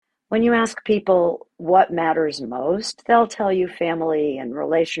When you ask people what matters most, they'll tell you family and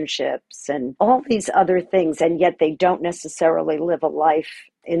relationships and all these other things, and yet they don't necessarily live a life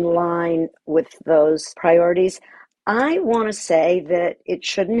in line with those priorities. I want to say that it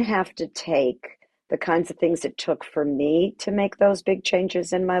shouldn't have to take the kinds of things it took for me to make those big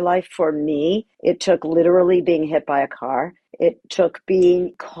changes in my life. For me, it took literally being hit by a car. It took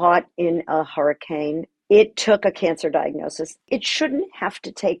being caught in a hurricane. It took a cancer diagnosis. It shouldn't have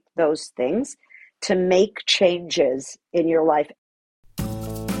to take those things to make changes in your life.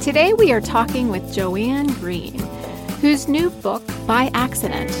 Today we are talking with Joanne Greene, whose new book, By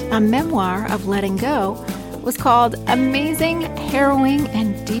Accident, a memoir of letting go, was called Amazing, Harrowing,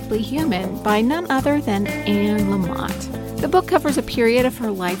 and Deeply Human by none other than Anne Lamott. The book covers a period of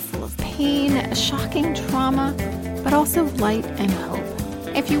her life full of pain, shocking trauma, but also light and hope.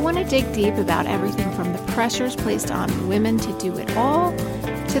 If you want to dig deep about everything from the pressures placed on women to do it all,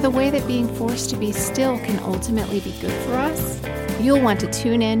 to the way that being forced to be still can ultimately be good for us, you'll want to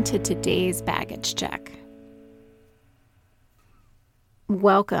tune in to today's Baggage Check.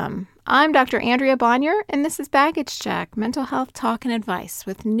 Welcome. I'm Dr. Andrea Bonnier, and this is Baggage Check, mental health talk and advice,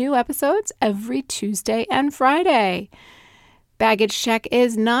 with new episodes every Tuesday and Friday. Baggage Check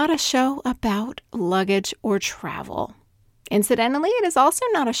is not a show about luggage or travel. Incidentally, it is also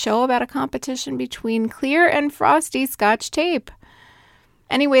not a show about a competition between clear and frosty Scotch tape.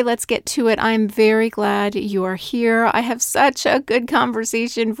 Anyway, let's get to it. I'm very glad you are here. I have such a good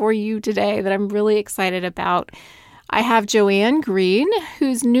conversation for you today that I'm really excited about. I have Joanne Greene,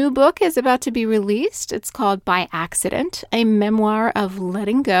 whose new book is about to be released. It's called By Accident, a memoir of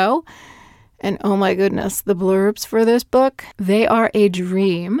letting go. And oh my goodness, the blurbs for this book, they are a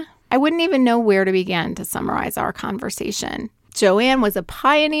dream. I wouldn't even know where to begin to summarize our conversation. Joanne was a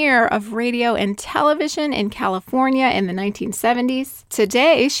pioneer of radio and television in California in the 1970s.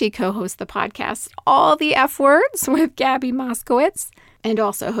 Today, she co-hosts the podcast All the F Words with Gabby Moskowitz, and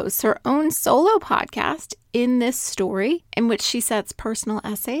also hosts her own solo podcast, In This Story, in which she sets personal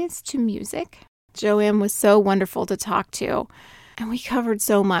essays to music. Joanne was so wonderful to talk to, and we covered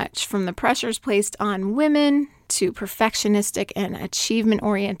so much, from the pressures placed on women to perfectionistic and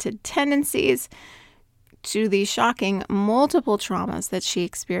achievement-oriented tendencies, to the shocking multiple traumas that she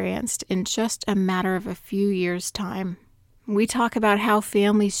experienced in just a matter of a few years' time. We talk about how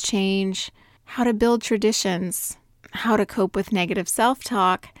families change, how to build traditions, how to cope with negative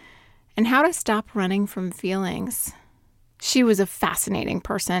self-talk, and how to stop running from feelings. She was a fascinating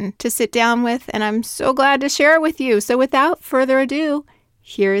person to sit down with, and I'm so glad to share it with you. So without further ado,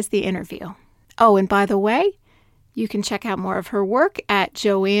 here is the interview. Oh, and by the way, you can check out more of her work at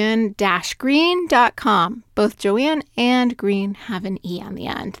joanne-greene.com. Both Joanne and Greene have an E on the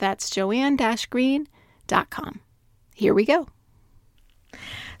end. That's joanne-greene.com. Here we go.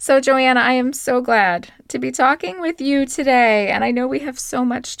 So, Joanne, I am so glad to be talking with you today, and I know we have so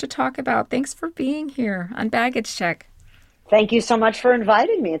much to talk about. Thanks for being here on Baggage Check. Thank you so much for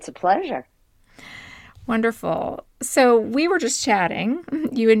inviting me. It's a pleasure. Wonderful. So we were just chatting,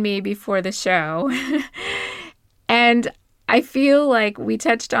 you and me, before the show, and I feel like we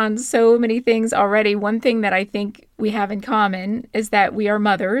touched on so many things already. One thing that I think we have in common is that we are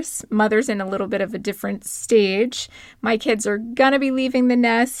mothers in a little bit of a different stage. My kids are going to be leaving the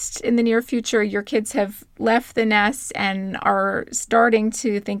nest in the near future. Your kids have left the nest and are starting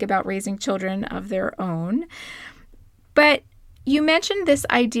to think about raising children of their own. But you mentioned this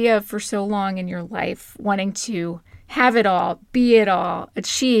idea for so long in your life, wanting to have it all, be it all,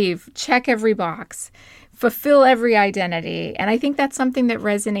 achieve, check every box, fulfill every identity. And I think that's something that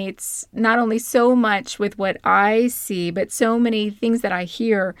resonates not only so much with what I see, but so many things that I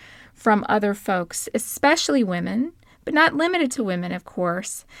hear from other folks, especially women, but not limited to women, of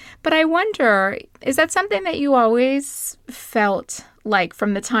course. But I wonder, is that something that you always felt like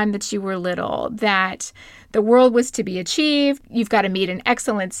from the time that you were little, that the world was to be achieved? You've got to meet an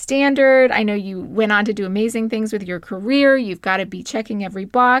excellent standard. I know you went on to do amazing things with your career. You've got to be checking every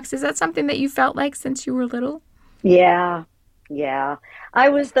box. Is that something that you felt like since you were little? Yeah. I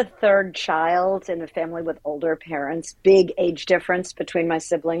was the third child in a family with older parents, big age difference between my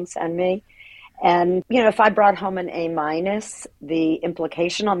siblings and me. And, if I brought home an A minus, the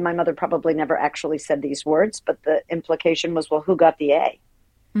implication on my mother probably never actually said these words, but the implication was, well, who got the A?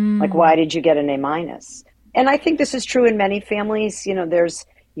 Like, why did you get an A minus? And I think this is true in many families.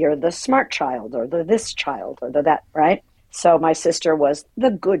 You're the smart child or the this child or the that, right? So my sister was the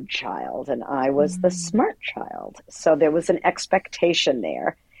good child and I was the smart child. So there was an expectation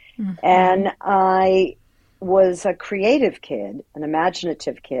there. Mm-hmm. And I was a creative kid, an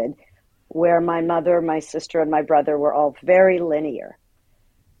imaginative kid, where my mother, my sister, and my brother were all very linear.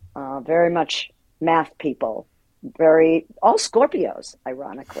 very much math people, all Scorpios,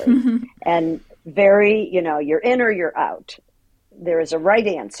 ironically, and very, you're in or you're out. There is a right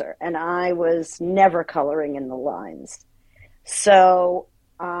answer. And I was never coloring in the lines. So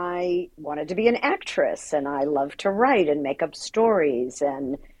I wanted to be an actress, and I loved to write and make up stories,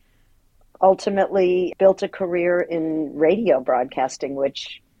 and ultimately built a career in radio broadcasting,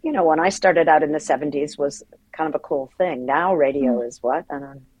 which, when I started out in the 70s was kind of a cool thing. Now radio is what? I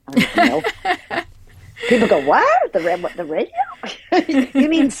don't even know. People go, what? The radio? You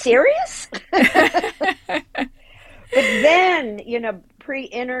mean serious? But then,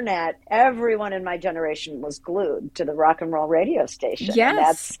 pre-internet, everyone in my generation was glued to the rock and roll radio station.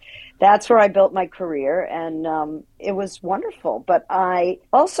 Yes. And that's where I built my career, and it was wonderful. But I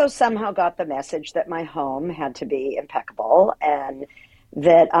also somehow got the message that my home had to be impeccable, and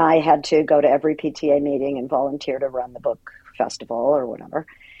that I had to go to every PTA meeting and volunteer to run the book festival or whatever.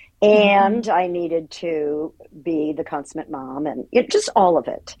 And I needed to be the consummate mom, and just all of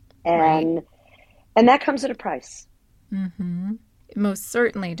it. And that comes at a price. Mm-hmm. It most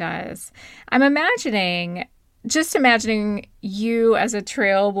certainly does. I'm imagining you as a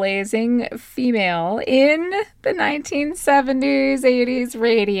trailblazing female in the 1970s, 80s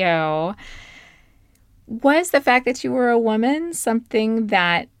radio. Was the fact that you were a woman something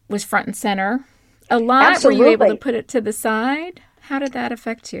that was front and center a lot? Absolutely. Were you able to put it to the side? How did that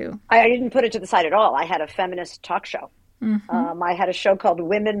affect you? I didn't put it to the side at all. I had a feminist talk show. Mm-hmm. I had a show called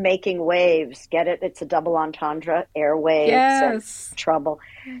Women Making Waves. Get it? It's a double entendre, airwaves and trouble.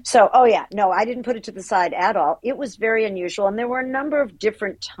 So, I didn't put it to the side at all. It was very unusual. And there were a number of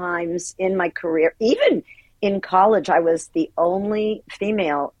different times in my career. Even in college, I was the only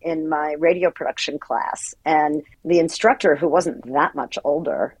female in my radio production class. And the instructor, who wasn't that much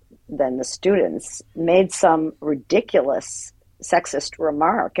older than the students, made some ridiculous sexist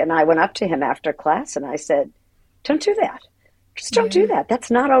remark. And I went up to him after class and I said, don't do that. Just don't do that. That's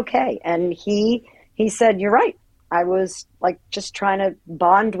not okay. And he said, you're right. I was just trying to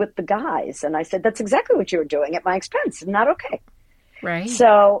bond with the guys. And I said, that's exactly what you were doing at my expense. It's not okay. Right.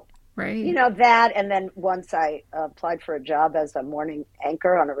 So, that. And then once I applied for a job as a morning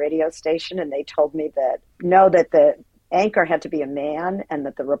anchor on a radio station, and they told me that the anchor had to be a man, and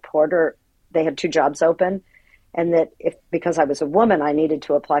that the reporter, they had two jobs open. And that because I was a woman, I needed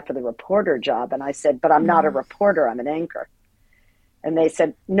to apply for the reporter job. And I said, but I'm not a reporter, I'm an anchor. And they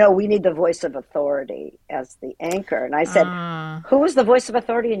said, no, we need the voice of authority as the anchor. And I said, who was the voice of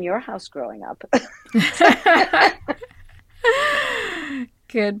authority in your house growing up?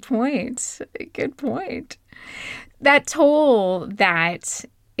 Good point. Good point. That toll that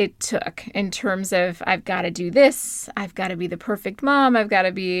it took in terms of, I've got to do this, I've got to be the perfect mom, I've got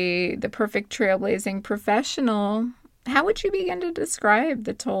to be the perfect trailblazing professional. How would you begin to describe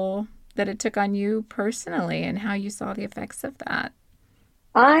the toll that it took on you personally and how you saw the effects of that?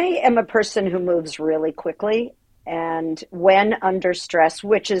 I am a person who moves really quickly, and when under stress,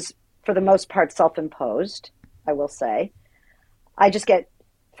 which is for the most part self-imposed, I will say, I just get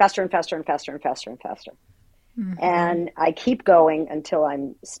faster and faster and faster and faster and faster. Mm-hmm. And I keep going until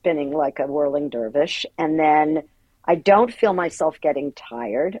I'm spinning like a whirling dervish. And then I don't feel myself getting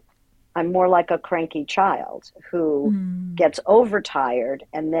tired. I'm more like a cranky child who gets overtired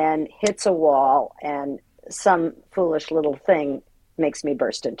and then hits a wall, and some foolish little thing makes me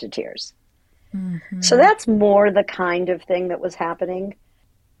burst into tears. Mm-hmm. So that's more the kind of thing that was happening.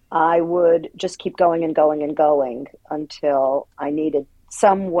 I would just keep going and going and going until I needed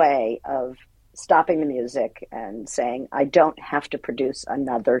some way of stopping the music and saying, I don't have to produce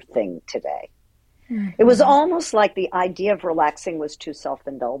another thing today. Mm-hmm. It was almost like the idea of relaxing was too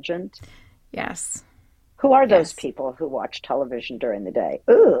self-indulgent. Yes. Who are those people who watch television during the day?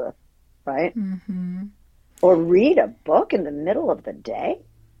 Ugh, right? Mm-hmm. Or read a book in the middle of the day?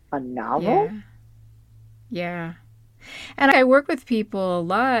 A novel? Yeah. And I work with people a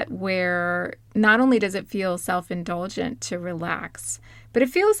lot where not only does it feel self-indulgent to relax, but it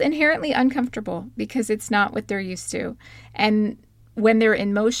feels inherently uncomfortable because it's not what they're used to. And when they're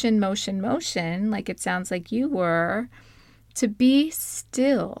in motion, like it sounds like you were, to be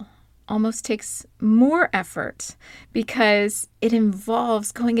still almost takes more effort because it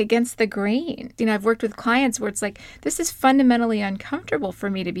involves going against the grain. I've worked with clients where it's like, this is fundamentally uncomfortable for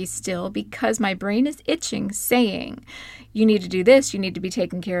me to be still because my brain is itching, saying, you need to do this, you need to be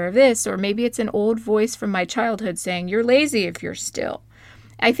taking care of this. Or maybe it's an old voice from my childhood saying, you're lazy if you're still.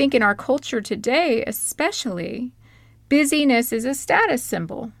 I think in our culture today, especially, busyness is a status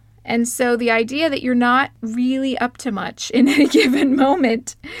symbol. And so the idea that you're not really up to much in a given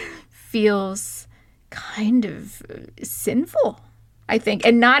moment feels kind of sinful. I think,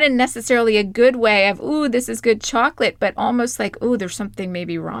 and not in necessarily a good way of, ooh, this is good chocolate, but almost like, ooh, there's something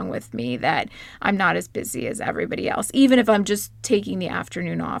maybe wrong with me that I'm not as busy as everybody else, even if I'm just taking the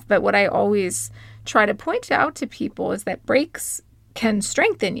afternoon off. But what I always try to point out to people is that breaks can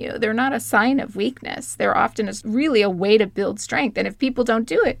strengthen you. They're not a sign of weakness. They're often really a way to build strength. And if people don't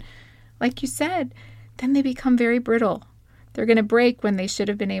do it, like you said, then they become very brittle. They're going to break when they should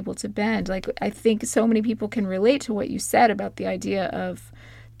have been able to bend. Like, I think so many people can relate to what you said about the idea of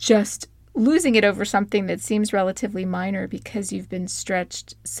just losing it over something that seems relatively minor because you've been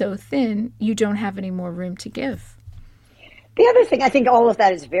stretched so thin, you don't have any more room to give. The other thing, I think all of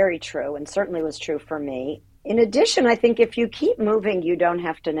that is very true and certainly was true for me. In addition, I think if you keep moving, you don't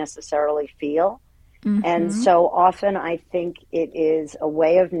have to necessarily feel. Mm-hmm. And so often I think it is a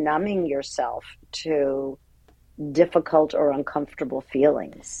way of numbing yourself to difficult or uncomfortable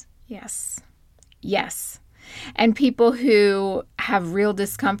feelings. Yes. Yes. And people who have real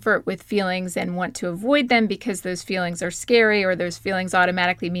discomfort with feelings and want to avoid them because those feelings are scary or those feelings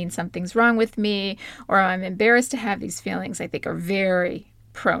automatically mean something's wrong with me or I'm embarrassed to have these feelings, I think are very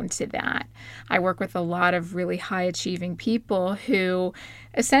prone to that. I work with a lot of really high achieving people who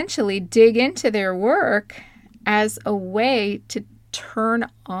essentially dig into their work as a way to turn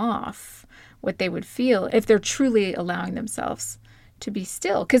off what they would feel if they're truly allowing themselves to be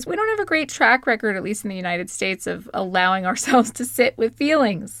still. Because we don't have a great track record, at least in the United States, of allowing ourselves to sit with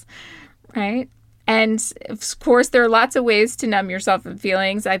feelings, right? And of course, there are lots of ways to numb yourself of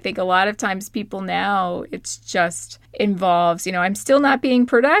feelings. I think a lot of times people now, it's just involves, I'm still not being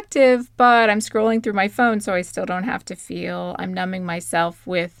productive, but I'm scrolling through my phone, so I still don't have to feel. I'm numbing myself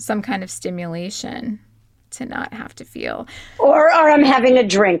with some kind of stimulation to not have to feel. Or I'm having a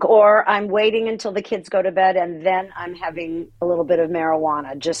drink, or I'm waiting until the kids go to bed, and then I'm having a little bit of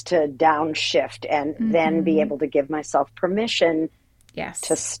marijuana just to downshift and then be able to give myself permission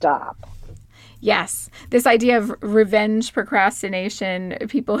to stop. Yes. This idea of revenge procrastination,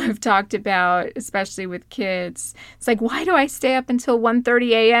 people have talked about, especially with kids. It's like, why do I stay up until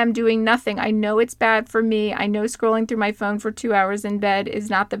 1:30 a.m. doing nothing? I know it's bad for me. I know scrolling through my phone for 2 hours in bed is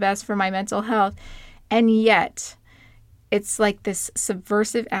not the best for my mental health. And yet, it's like this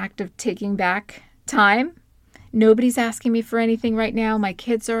subversive act of taking back time. Nobody's asking me for anything right now. My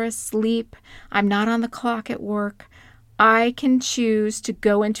kids are asleep. I'm not on the clock at work. I can choose to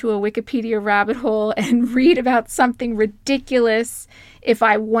go into a Wikipedia rabbit hole and read about something ridiculous if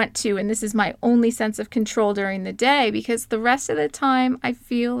I want to. And this is my only sense of control during the day, because the rest of the time I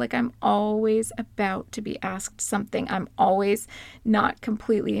feel like I'm always about to be asked something. I'm always not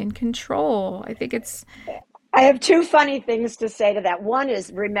completely in control. I have two funny things to say to that. One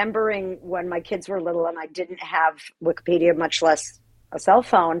is remembering when my kids were little and I didn't have Wikipedia, much less a cell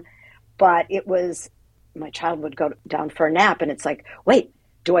phone, but it was, my child would go down for a nap and it's like, wait,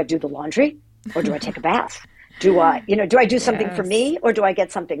 do I do the laundry or do I take a bath? Do I do something for me or do I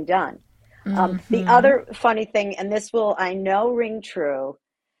get something done? The other funny thing, and this will, I know, ring true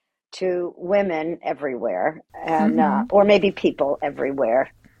to women everywhere and or maybe people everywhere,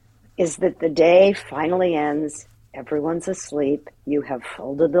 is that the day finally ends, everyone's asleep, you have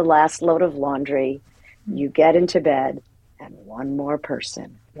folded the last load of laundry, you get into bed, and one more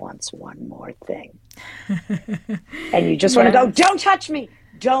person wants one more thing. And you just want to go, don't touch me,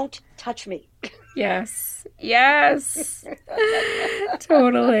 don't touch me. Yes.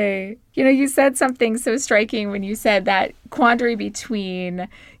 Totally. You said something so striking when you said that quandary between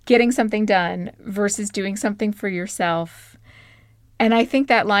getting something done versus doing something for yourself. And I think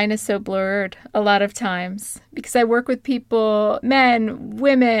that line is so blurred a lot of times because I work with people, men,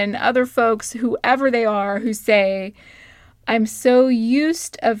 women, other folks, whoever they are, who say, I'm so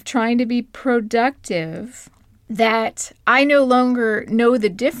used of trying to be productive that I no longer know the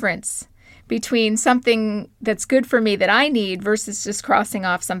difference between something that's good for me that I need versus just crossing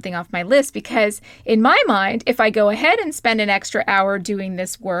off something off my list. Because in my mind, if I go ahead and spend an extra hour doing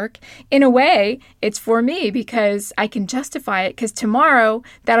this work, in a way, it's for me because I can justify it because tomorrow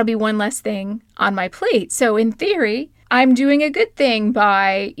that'll be one less thing on my plate. So in theory, I'm doing a good thing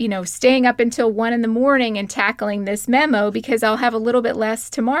by, staying up until 1 a.m. and tackling this memo because I'll have a little bit less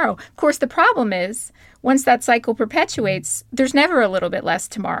tomorrow. Of course, the problem is once that cycle perpetuates, there's never a little bit less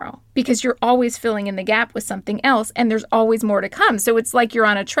tomorrow because you're always filling in the gap with something else and there's always more to come. So it's like you're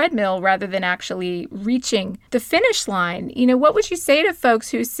on a treadmill rather than actually reaching the finish line. What would you say to folks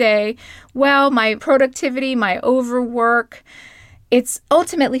who say, well, my productivity, my overwork, it's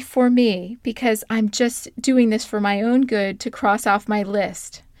ultimately for me because I'm just doing this for my own good to cross off my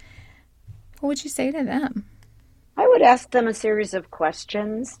list? What would you say to them? I would ask them a series of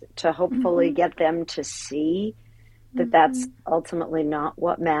questions to hopefully get them to see that that's ultimately not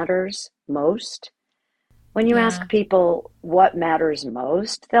what matters most. When you Yeah. ask people what matters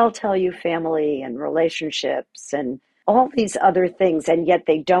most, they'll tell you family and relationships and all these other things, and yet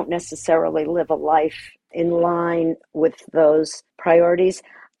they don't necessarily live a life in line with those priorities.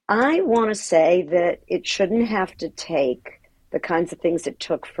 I want to say that it shouldn't have to take the kinds of things it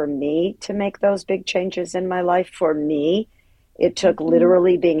took for me to make those big changes in my life. For me, it took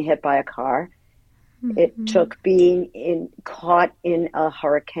literally being hit by a car. It took being caught in a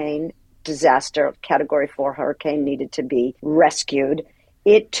hurricane disaster, category 4 hurricane, needed to be rescued.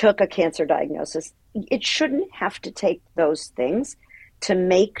 It took a cancer diagnosis. It shouldn't have to take those things to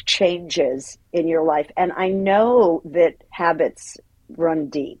make changes in your life. And I know that habits run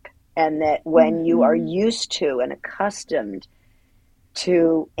deep, and that when you are used to and accustomed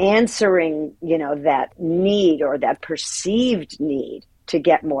to answering, that need or that perceived need to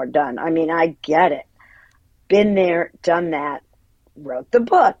get more done. I mean, I get it. Been there, done that, wrote the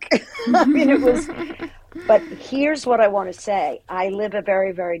book. I mean, it was, but here's what I want to say. I live a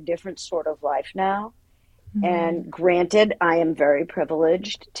very, very different sort of life now. And granted, I am very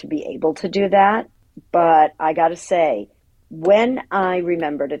privileged to be able to do that. But I got to say, when I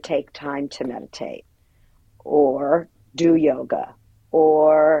remember to take time to meditate or do yoga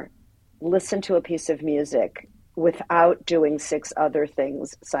or listen to a piece of music without doing 6 other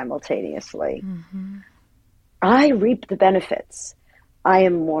things simultaneously, I reap the benefits. I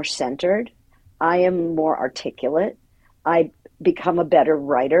am more centered. I am more articulate. I become a better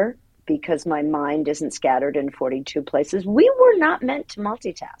writer because my mind isn't scattered in 42 places. We were not meant to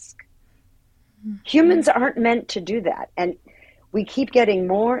multitask. Humans aren't meant to do that. And we keep getting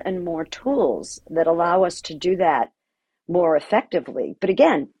more and more tools that allow us to do that more effectively. But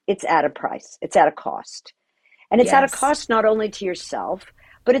again, it's at a price. It's at a cost. And it's at a cost not only to yourself,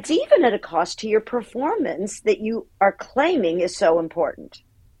 but it's even at a cost to your performance that you are claiming is so important.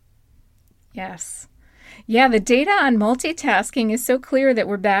 Yes. Yeah, the data on multitasking is so clear that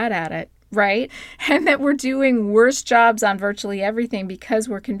we're bad at it, right? And that we're doing worse jobs on virtually everything because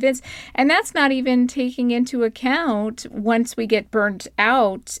we're convinced. And that's not even taking into account once we get burnt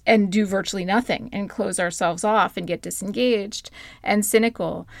out and do virtually nothing and close ourselves off and get disengaged and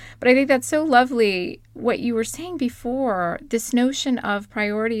cynical. But I think that's so lovely what you were saying before, this notion of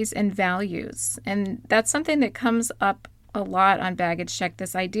priorities and values. And that's something that comes up a lot on Baggage Check,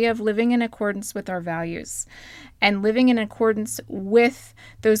 this idea of living in accordance with our values and living in accordance with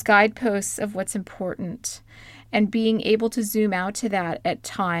those guideposts of what's important, and being able to zoom out to that at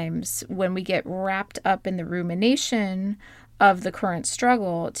times when we get wrapped up in the rumination of the current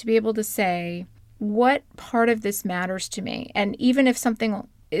struggle, to be able to say, what part of this matters to me? And even if something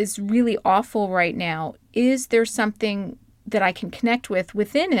is really awful right now, is there something that I can connect with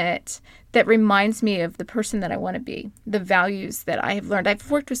within it that reminds me of the person that I want to be, the values that I have learned.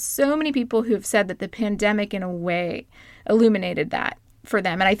 I've worked with so many people who have said that the pandemic, in a way, illuminated that for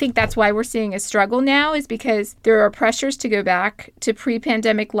them. And I think that's why we're seeing a struggle now, is because there are pressures to go back to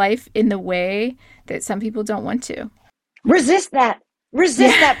pre-pandemic life in the way that some people don't want to. Resist that.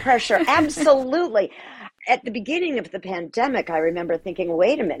 Resist that pressure. Absolutely. At the beginning of the pandemic, I remember thinking,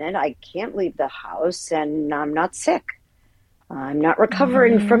 wait a minute, I can't leave the house and I'm not sick. I'm not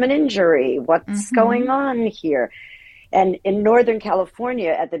recovering from an injury. What's going on here? And in Northern California,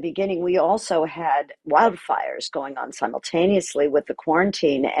 at the beginning, we also had wildfires going on simultaneously with the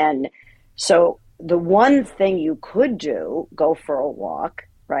quarantine. And so the one thing you could do, go for a walk,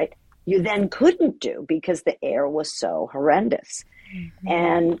 right? You then couldn't do because the air was so horrendous.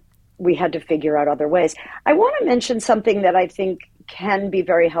 And we had to figure out other ways. I want to mention something that I think can be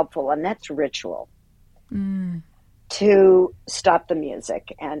very helpful, and that's ritual. To stop the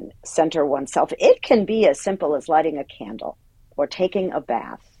music and center oneself. It can be as simple as lighting a candle or taking a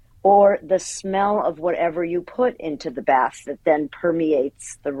bath or the smell of whatever you put into the bath that then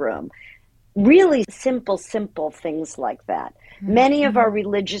permeates the room. Really simple things like that. Many of our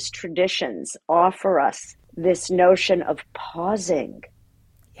religious traditions offer us this notion of pausing.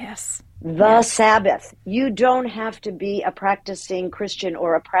 Yes. The Sabbath. You don't have to be a practicing Christian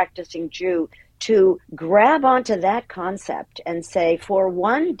or a practicing Jew to grab onto that concept and say, for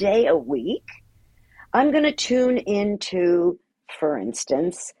one day a week, I'm going to tune into, for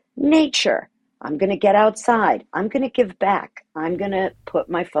instance, nature. I'm going to get outside. I'm going to give back. I'm going to put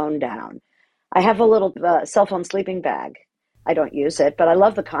my phone down. I have a little cell phone sleeping bag. I don't use it, but I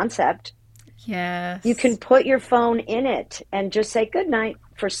love the concept. Yes. You can put your phone in it and just say good night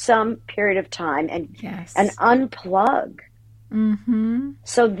for some period of time and unplug.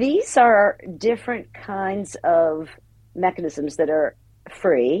 So these are different kinds of mechanisms that are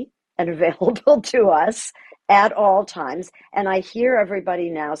free and available to us at all times. And I hear everybody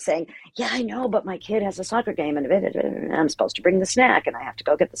now saying, yeah, I know, but my kid has a soccer game and I'm supposed to bring the snack and I have to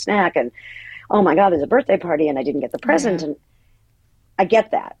go get the snack. And oh my God, there's a birthday party and I didn't get the present. Yeah. And I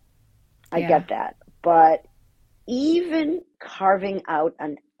get that. I Yeah. get that. But even carving out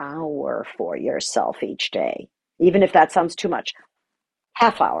an hour for yourself each day, even if that sounds too much,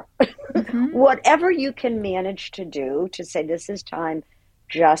 half hour, Mm-hmm. whatever you can manage to do to say, this is time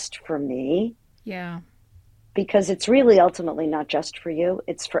just for me, Yeah. because it's really ultimately not just for you,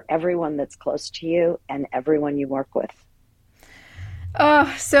 it's for everyone that's close to you and everyone you work with.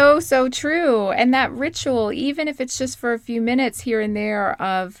 Oh, so, so true. And that ritual, even if it's just for a few minutes here and there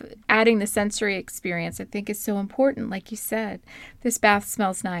of adding the sensory experience, I think is so important. Like you said, this bath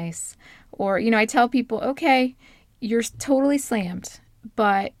smells nice. Or, I tell people, okay, you're totally slammed,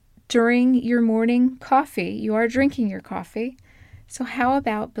 but during your morning coffee, you are drinking your coffee. So, how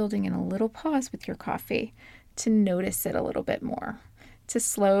about building in a little pause with your coffee to notice it a little bit more? To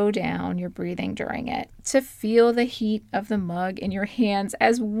slow down your breathing during it, to feel the heat of the mug in your hands,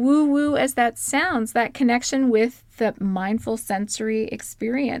 as woo-woo as that sounds, that connection with the mindful sensory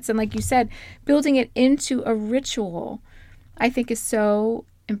experience. And like you said, building it into a ritual, I think is so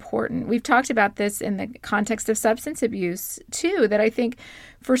important. We've talked about this in the context of substance abuse too, that I think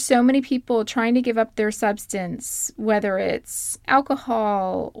for so many people trying to give up their substance, whether it's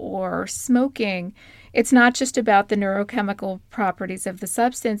alcohol or smoking, it's not just about the neurochemical properties of the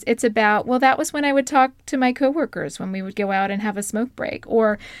substance. It's about, well, that was when I would talk to my coworkers when we would go out and have a smoke break.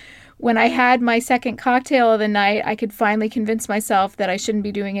 Or when I had my second cocktail of the night, I could finally convince myself that I shouldn't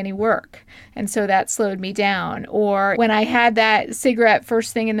be doing any work. And so that slowed me down. Or when I had that cigarette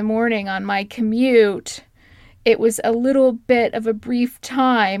first thing in the morning on my commute, it was a little bit of a brief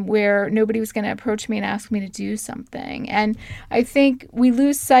time where nobody was going to approach me and ask me to do something. And I think we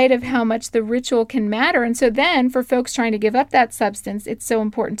lose sight of how much the ritual can matter. And so then for folks trying to give up that substance, it's so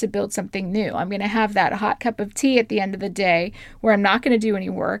important to build something new. I'm going to have that hot cup of tea at the end of the day where I'm not going to do any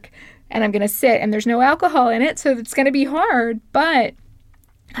work and I'm going to sit, and there's no alcohol in it, so it's going to be hard, but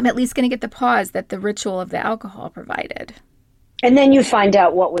I'm at least going to get the pause that the ritual of the alcohol provided. And then you find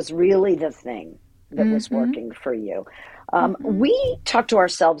out what was really the thing that was Mm-hmm. working for you. Mm-hmm. We talk to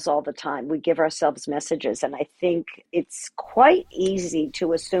ourselves all the time. We give ourselves messages, and I think it's quite easy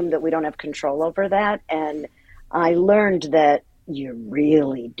to assume that we don't have control over that. And I learned that you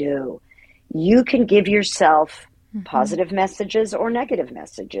really do. You can give yourself Mm-hmm. positive messages or negative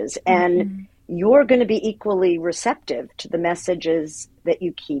messages, and Mm-hmm. you're going to be equally receptive to the messages that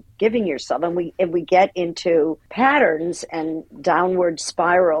you keep giving yourself. And we get into patterns and downward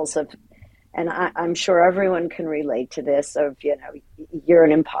spirals of, and I'm sure everyone can relate to this, of, you're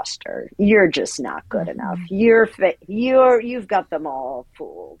an imposter, you're just not good enough, Mm-hmm. you've got them all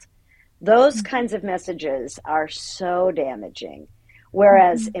fooled. Those Mm-hmm. kinds of messages are so damaging,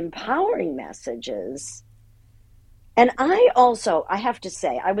 whereas Mm-hmm. empowering messages. And I have to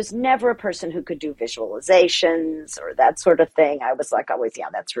say, I was never a person who could do visualizations or that sort of thing. I was like, always, yeah,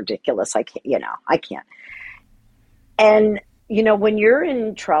 that's ridiculous, I can't, I can't. And when you're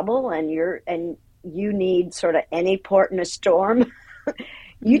in trouble and you need sort of any port in a storm,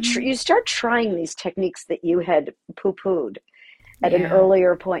 Mm-hmm. you start trying these techniques that you had poo-pooed at an Yeah.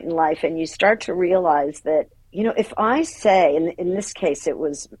 earlier point in life, and you start to realize that, if I say, in this case, it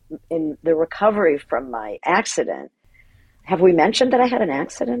was in the recovery from my accident. Have we mentioned that I had an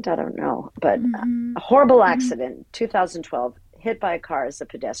accident? I don't know, but Mm-hmm. a horrible Mm-hmm. accident, 2012, hit by a car as a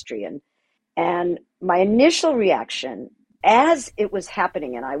pedestrian. And my initial reaction as it was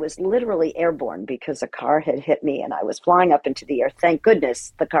happening, and I was literally airborne because a car had hit me and I was flying up into the air. Thank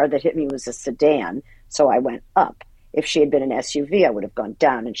goodness the car that hit me was a sedan, so I went up. If she had been an SUV, I would have gone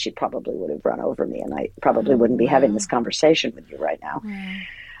down and she probably would have run over me, and I probably Oh, wouldn't be having wow. this conversation with you right now. Wow.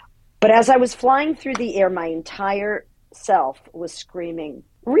 But as I was flying through the air, my entire self was screaming,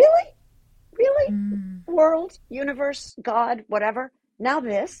 really? Really? Mm. World, universe, God, whatever. Now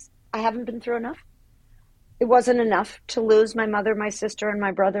this, I haven't been through enough. It wasn't enough to lose my mother, my sister, and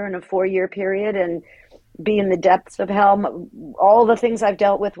my brother in a 4-year period and be in the depths of hell. All the things I've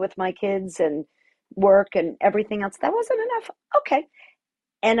dealt with my kids and work and everything else, that wasn't enough. Okay.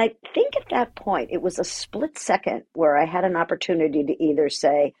 And I think at that point, it was a split second where I had an opportunity to either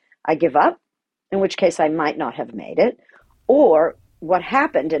say, I give up, in which case I might not have made it, or what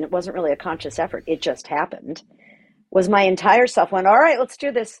happened, and it wasn't really a conscious effort, it just happened, was my entire self went, all right, let's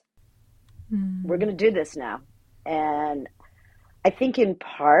do this. We're Mm. going to do this now. And I think in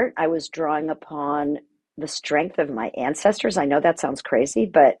part I was drawing upon the strength of my ancestors. I know that sounds crazy,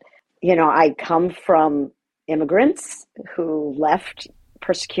 but I come from immigrants who left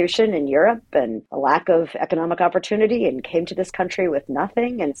persecution in Europe and a lack of economic opportunity, and came to this country with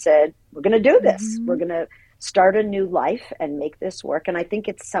nothing and said, we're going to do this. We're going to start a new life and make this work. And I think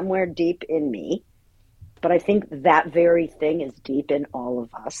it's somewhere deep in me, but I think that very thing is deep in all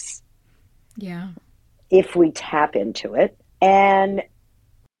of us. Yeah. If we tap into it. And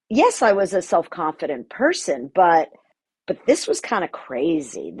yes, I was a self-confident person, but this was kind of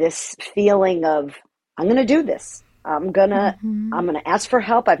crazy. This feeling of, I'm going to do this. I'm going to ask for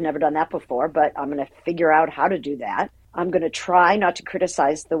help. I've never done that before, but I'm going to figure out how to do that. I'm going to try not to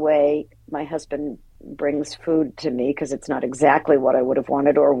criticize the way my husband brings food to me, because it's not exactly what I would have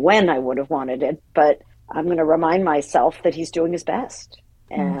wanted or when I would have wanted it, but I'm going to remind myself that he's doing his best.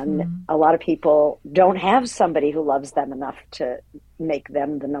 And a lot of people don't have somebody who loves them enough to make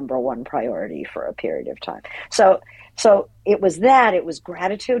them the number one priority for a period of time. So it was that, it was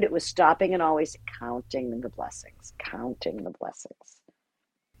gratitude, it was stopping and always counting the blessings.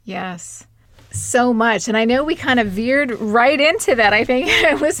 Yes, so much. And I know we kind of veered right into that. I think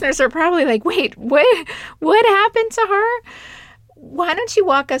listeners are probably like, wait, what happened to her? Why don't you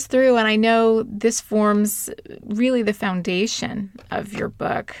walk us through, and I know this forms really the foundation of your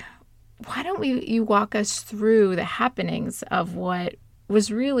book. Why don't you walk us through the happenings of what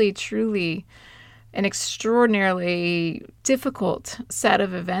was really, truly an extraordinarily difficult set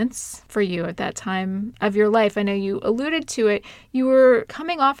of events for you at that time of your life? I know you alluded to it. You were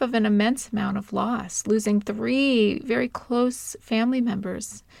coming off of an immense amount of loss, losing 3 very close family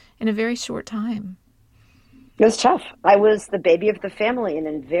members in a very short time. It was tough. I was the baby of the family, and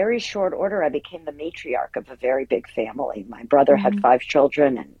in very short order, I became the matriarch of a very big family. My brother had 5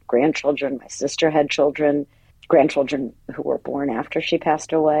 children and grandchildren. My sister had grandchildren who were born after she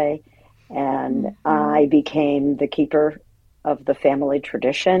passed away. And I became the keeper of the family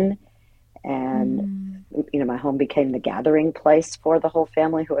tradition. And, my home became the gathering place for the whole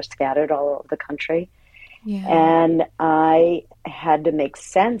family who are scattered all over the country. Yeah. And I had to make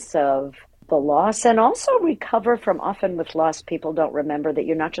sense of the loss and also recover from, often with loss, people don't remember that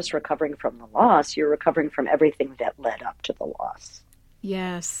you're not just recovering from the loss, you're recovering from everything that led up to the loss.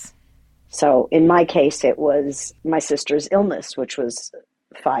 Yes. So in my case, it was my sister's illness, which was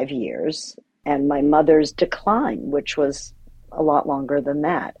 5 years, and my mother's decline, which was a lot longer than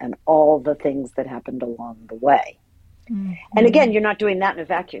that, and all the things that happened along the way. And again, you're not doing that in a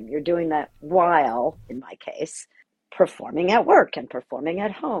vacuum. You're doing that while, in my case, performing at work and performing at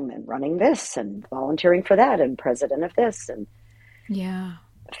home and running this and volunteering for that and president of this and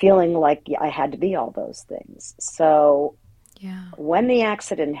feeling like I had to be all those things. So when the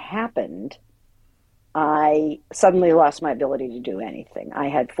accident happened, I suddenly lost my ability to do anything. I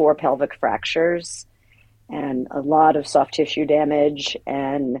had 4 pelvic fractures and a lot of soft tissue damage,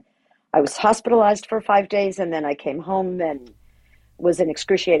 and I was hospitalized for 5 days, and then I came home and was in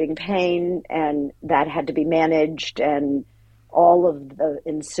excruciating pain, and that had to be managed and all of the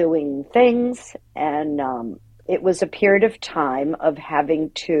ensuing things. And it was a period of time of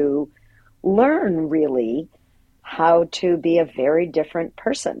having to learn really how to be a very different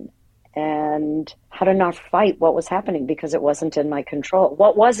person and how to not fight what was happening because it wasn't in my control.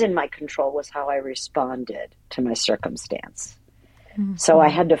 What was in my control was how I responded to my circumstance. So I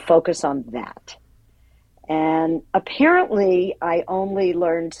had to focus on that. And apparently, I only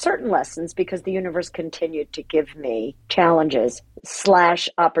learned certain lessons because the universe continued to give me challenges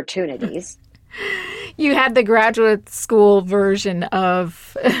 / opportunities. You had the graduate school version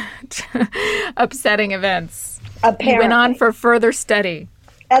of upsetting events. Apparently. You went on for further study.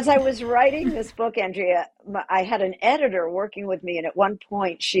 As I was writing this book, Andrea, I had an editor working with me, and at one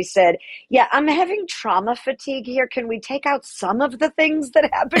point she said, yeah, I'm having trauma fatigue here. Can we take out some of the things that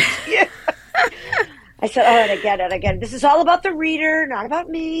happened to you? I said, all right, I get it. This is all about the reader, not about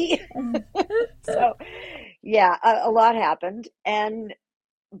me. So, yeah, a lot happened.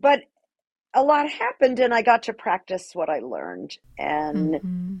 But a lot happened, and I got to practice what I learned.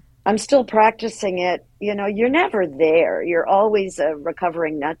 And I'm still practicing it. You're never there. You're always a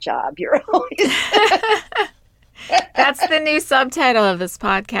recovering nut job. You're always... That's the new subtitle of this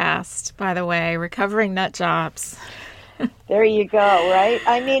podcast, by the way, Recovering Nut Jobs. There you go, right?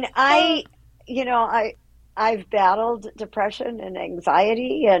 I mean, I've battled depression and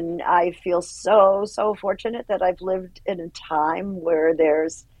anxiety, and I feel so fortunate that I've lived in a time where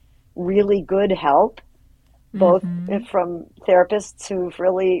there's really good help, both from therapists who've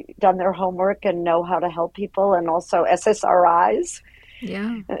really done their homework and know how to help people, and also SSRIs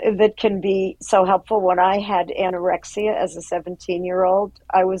that can be so helpful. When I had anorexia as a 17-year-old,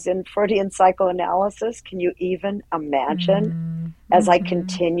 I was in Freudian psychoanalysis. Can you even imagine? As I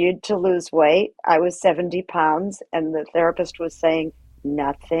continued to lose weight, I was 70 pounds, and the therapist was saying,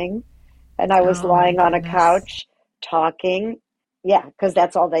 nothing. And I was Oh my lying on a goodness. couch talking. Yeah, because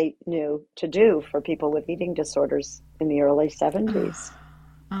that's all they knew to do for people with eating disorders in the early 70s.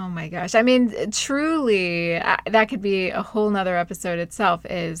 Oh my gosh. I mean, truly, that could be a whole nother episode itself,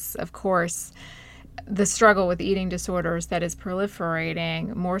 is, of course, the struggle with eating disorders that is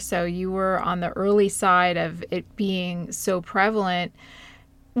proliferating. More so, you were on the early side of it being so prevalent.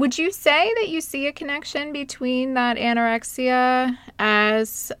 Would you say that you see a connection between that anorexia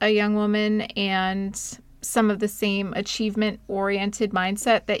as a young woman and some of the same achievement oriented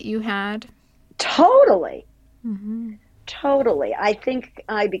mindset that you had? Totally. Mm-hmm. Totally. I think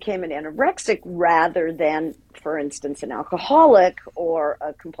I became an anorexic rather than, for instance, an alcoholic or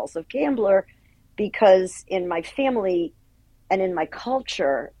a compulsive gambler, because in my family and in my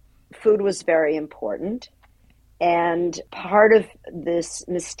culture, food was very important. And part of this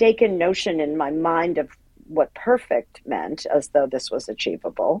mistaken notion in my mind of what perfect meant, as though this was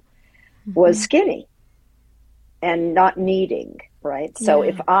achievable, was Mm-hmm. skinny and not needing, right? So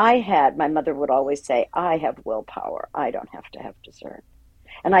if Yeah. I had, my mother would always say, I have willpower. I don't have to have dessert.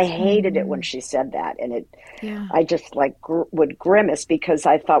 And I hated it when Mm. she said that. And Yeah. I just like would grimace because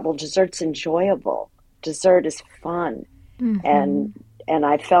I thought, well, dessert's enjoyable. Dessert is fun. And, Mm-hmm. and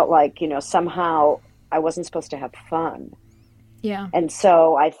I felt like, somehow I wasn't supposed to have fun. Yeah. And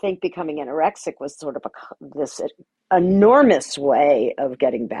so I think becoming anorexic was sort of this enormous way of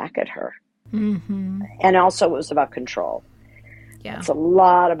getting back at her. Mm-hmm. And also it was about control. Yeah. It's a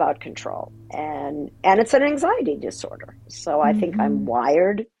lot about control. And it's an anxiety disorder. So I think I'm Mm-hmm.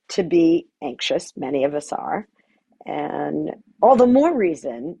 wired to be anxious. Many of us are. And all the more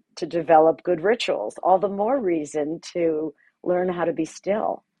reason to develop good rituals, all the more reason to learn how to be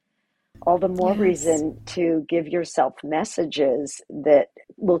still, all the more Yes. reason to give yourself messages that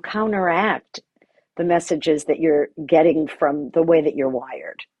will counteract the messages that you're getting from the way that you're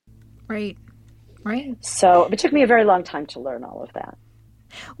wired. Right. Right. So it took me a very long time to learn all of that.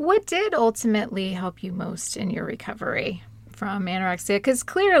 What did ultimately help you most in your recovery from anorexia? Because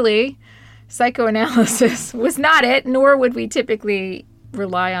clearly, psychoanalysis was not it, nor would we typically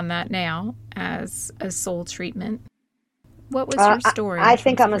rely on that now as a sole treatment. What was your story I in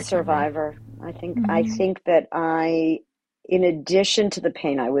think terms I'm of a recovery? survivor. I Mm-hmm. think that in addition to the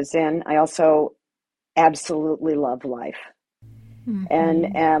pain I was in, I also absolutely love life and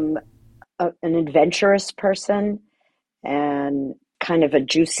Mm-hmm. am an adventurous person and kind of a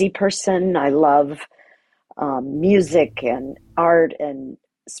juicy person. I love music and art and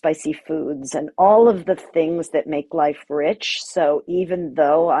spicy foods and all of the things that make life rich. So even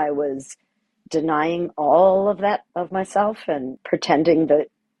though I was denying all of that of myself and pretending that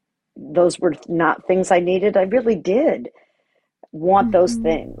those were not things I needed, I really did want those Mm-hmm.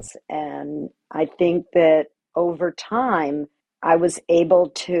 things. And I think that over time, I was able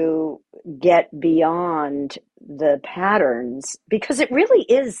to get beyond the patterns because it really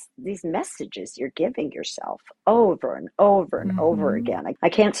is these messages you're giving yourself over and over and over Mm-hmm. again. I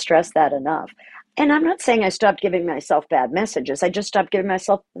can't stress that enough. And I'm not saying I stopped giving myself bad messages. I just stopped giving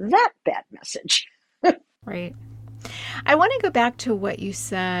myself that bad message. Right. I want to go back to what you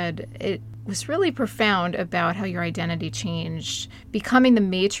said. It was really profound about how your identity changed, becoming the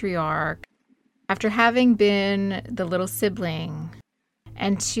matriarch after having been the little sibling,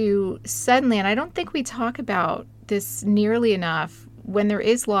 and to suddenly, and I don't think we talk about this nearly enough, when there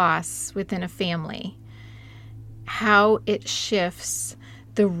is loss within a family, how it shifts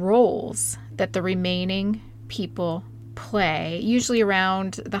the roles that the remaining people play. Usually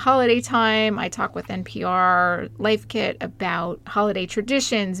around the holiday time, I talk with NPR Life Kit about holiday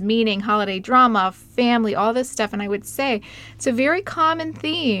traditions, meaning holiday drama, family, all this stuff. And I would say it's a very common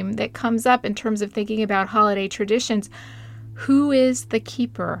theme that comes up in terms of thinking about holiday traditions. Who is the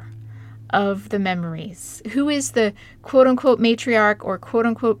keeper of the memories? Who is the quote unquote matriarch or quote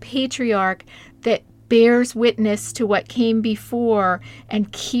unquote patriarch that bears witness to what came before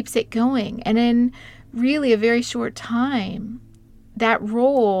and keeps it going? And in really a very short time, that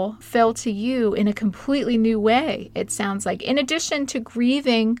role fell to you in a completely new way, it sounds like. In addition to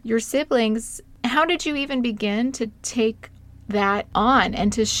grieving your siblings, how did you even begin to take that on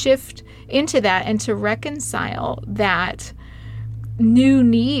and to shift into that and to reconcile that new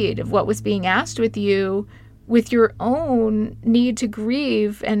need of what was being asked with you with your own need to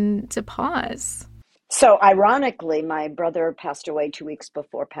grieve and to pause? So, ironically, my brother passed away 2 weeks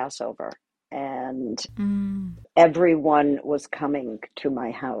before Passover, and Mm. everyone was coming to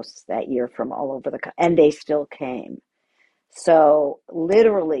my house that year from all over and they still came. So,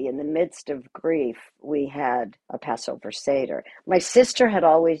 literally, in the midst of grief, we had a Passover Seder. My sister had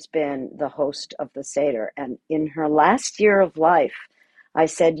always been the host of the Seder, and in her last year of life, I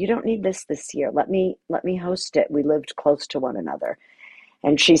said, you don't need this year. Let me host it. We lived close to one another.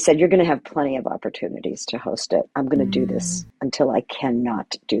 And she said, you're going to have plenty of opportunities to host it. I'm going to do this until I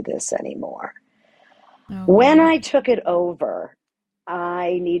cannot do this anymore. Oh, When wow. I took it over,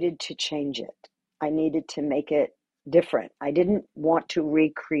 I needed to change it. I needed to make it different. I didn't want to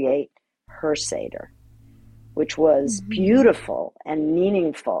recreate her Seder, which was beautiful and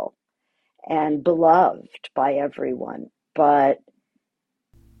meaningful and beloved by everyone. But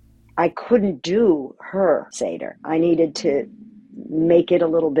I couldn't do her Seder. I needed to make it a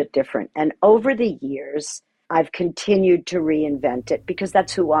little bit different. And over the years, I've continued to reinvent it because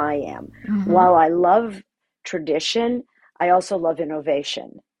that's who I am. While I love tradition, I also love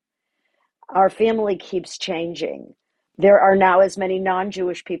innovation. Our family keeps changing. There are now as many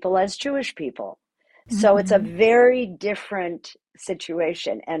non-Jewish people as Jewish people. So it's a very different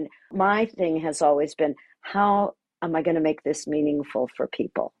situation. And my thing has always been, how am I going to make this meaningful for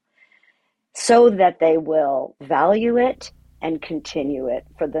people so that they will value it and continue it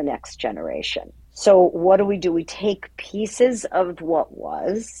for the next generation? So what do? We take pieces of what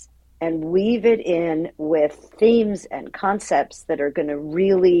was and weave it in with themes and concepts that are going to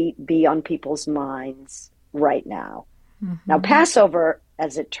really be on people's minds right now. Now, Passover,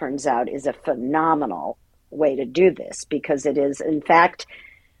 as it turns out, is a phenomenal way to do this because it is, in fact,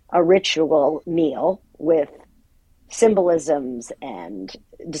 a ritual meal with symbolisms and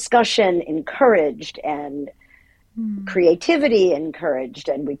discussion encouraged and creativity encouraged,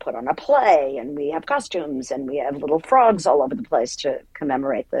 and we put on a play and we have costumes and we have little frogs all over the place to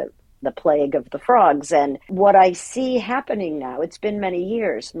commemorate the plague of the frogs. And what I see happening now, it's been many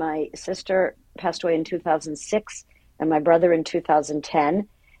years. My sister passed away in 2006 and my brother in 2010.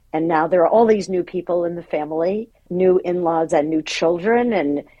 And now there are all these new people in the family, new in-laws and new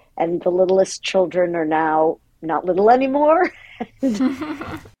children. And the littlest children are now not little anymore.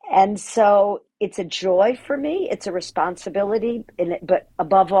 And so it's a joy for me. It's a responsibility, but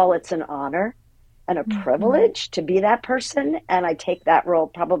above all, it's an honor and a privilege to be that person. And I take that role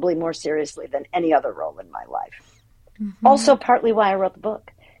probably more seriously than any other role in my life. Also, partly why I wrote the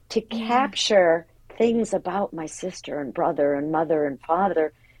book, to capture things about my sister and brother and mother and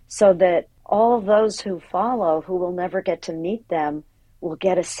father so that all those who follow, who will never get to meet them, will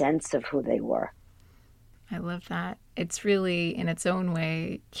get a sense of who they were. I love that. It's really, in its own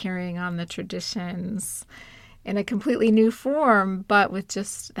way, carrying on the traditions in a completely new form, but with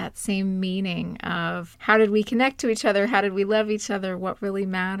just that same meaning of how did we connect to each other? How did we love each other? What really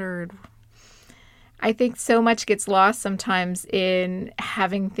mattered? I think so much gets lost sometimes in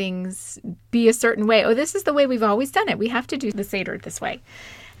having things be a certain way. Oh, this is the way we've always done it. We have to do the Seder this way.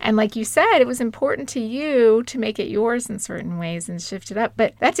 And like you said, it was important to you to make it yours in certain ways and shift it up.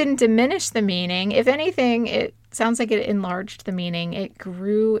 But that didn't diminish the meaning. If anything, it sounds like it enlarged the meaning. It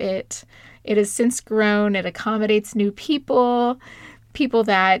grew it. It has since grown. It accommodates new people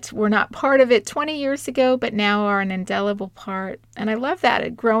that were not part of it 20 years ago, but now are an indelible part. And I love that,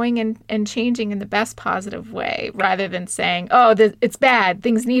 it growing and changing in the best positive way, rather than saying, oh, it's bad.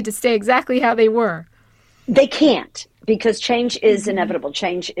 Things need to stay exactly how they were. They can't, because change is inevitable.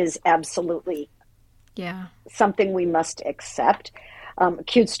 Change is absolutely something we accept. accept.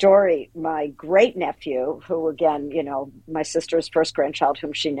 Cute story, my great nephew, who again, my sister's first grandchild,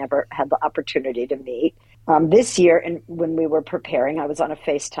 whom she never had the opportunity to meet. This year, and when we were preparing, I was on a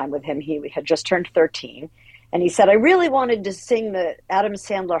FaceTime with him. He had just turned 13. And he said, I really wanted to sing the Adam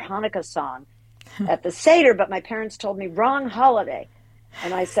Sandler Hanukkah song at the Seder, but my parents told me wrong holiday.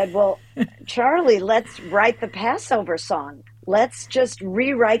 And I said, well, Charlie, let's write the Passover song. Let's just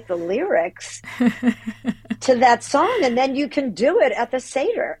rewrite the lyrics to that song, and then you can do it at the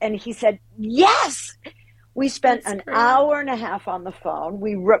Seder. And he said, yes. We spent an hour and a half on the phone.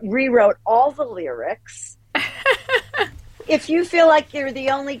 We rewrote all the lyrics. If you feel like you're the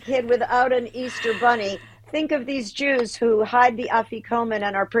only kid without an Easter bunny, think of these Jews who hide the afikomen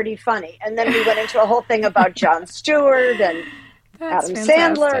and are pretty funny. And then we went into a whole thing about Jon Stewart and Adam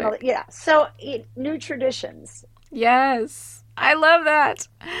Sandler. And all, so new traditions. Yes. I love that.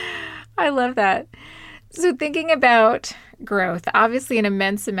 I love that. So thinking about growth, obviously an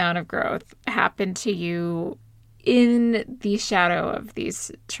immense amount of growth happened to you in the shadow of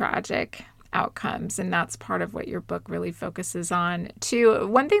these tragic outcomes. And that's part of what your book really focuses on too.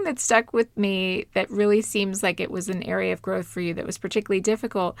 One thing that stuck with me that really seems like it was an area of growth for you that was particularly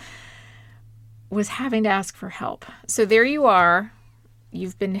difficult was having to ask for help. So there you are,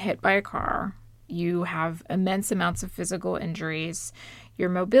 you've been hit by a car, you have immense amounts of physical injuries, your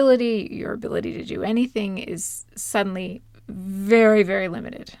mobility, your ability to do anything is suddenly very, very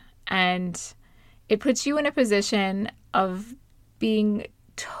limited. And it puts you in a position of being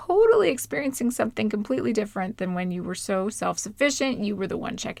totally experiencing something completely different than when you were so self-sufficient. You were the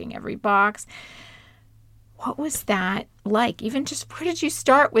one checking every box. What was that like? Even just where did you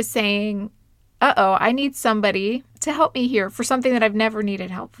start with saying, uh-oh, I need somebody to help me here for something that I've never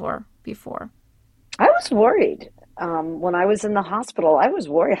needed help for before? I was worried. When I was in the hospital, I was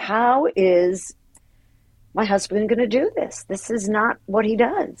worried. How is my husband going to do this? This is not what he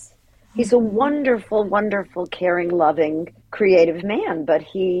does. He's a wonderful, wonderful, caring, loving, creative man, but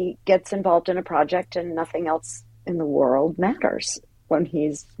he gets involved in a project and nothing else in the world matters when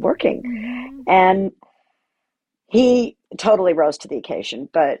he's working. Mm-hmm. And he totally rose to the occasion,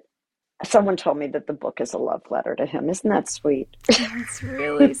 but someone told me that the book is a love letter to him. Isn't that sweet? That's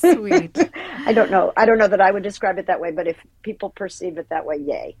really sweet. I don't know. I don't know that I would describe it that way, but if people perceive it that way,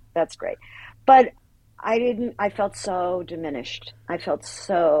 yay, that's great. But I felt so diminished. I felt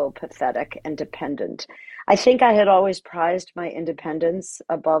so pathetic and dependent. I think I had always prized my independence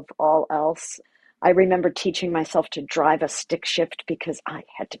above all else. I remember teaching myself to drive a stick shift because I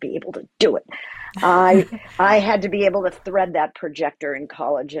had to be able to do it. I had to be able to thread that projector in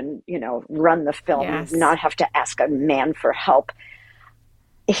college and, run the film, Yes. not have to ask a man for help.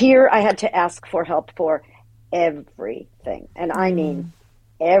 Here I had to ask for help for everything. And I mean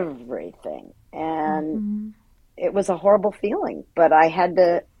everything. And it was a horrible feeling, but I had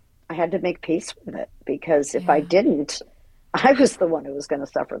to make peace with it, because if I didn't, I was the one who was going to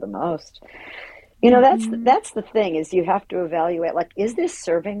suffer the most. That's the thing, is you have to evaluate, like, is this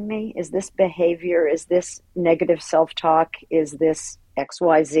serving me? Is this behavior? Is this negative self-talk? Is this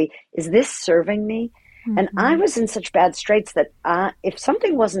XYZ? Is this serving me? And I was in such bad straits that if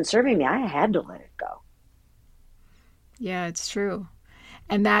something wasn't serving me, I had to let it go. Yeah, it's true.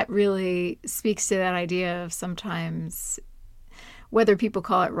 And that really speaks to that idea of sometimes, whether people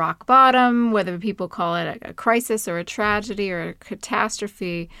call it rock bottom, whether people call it a crisis or a tragedy or a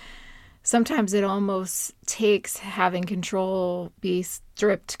catastrophe, sometimes it almost takes having control be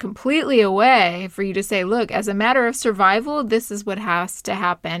stripped completely away for you to say, look, as a matter of survival, this is what has to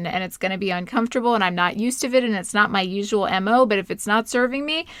happen, and it's going to be uncomfortable, and I'm not used to it, and it's not my usual MO, but if it's not serving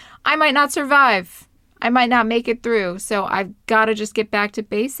me, I might not survive. I might not make it through. So I've got to just get back to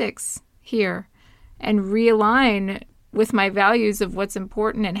basics here and realign with my values of what's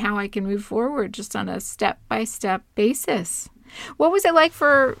important and how I can move forward just on a step-by-step basis. What was it like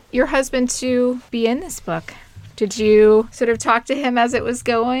for your husband to be in this book? Did you sort of talk to him as it was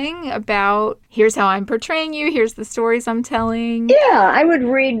going about, here's how I'm portraying you, here's the stories I'm telling? Yeah, I would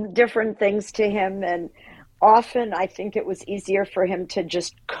read different things to him, and often I think it was easier for him to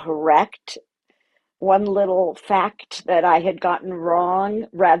just correct one little fact that I had gotten wrong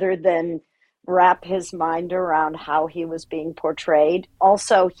rather than wrap his mind around how he was being portrayed.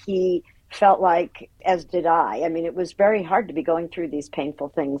 Also, he felt like, as did I mean, it was very hard to be going through these painful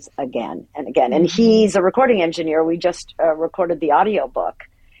things again and again. And he's a recording engineer. We just recorded the audiobook.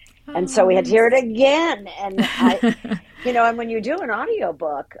 And so we had to hear it again. And and when you do an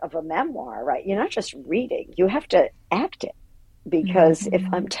audiobook of a memoir, right, you're not just reading, you have to act it. Because if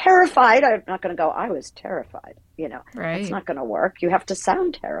I'm terrified, I'm not going to go, I was terrified. Right. It's not going to work. You have to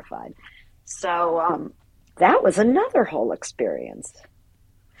sound terrified. So that was another whole experience.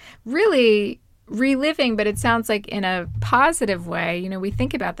 Really reliving, but it sounds like in a positive way. We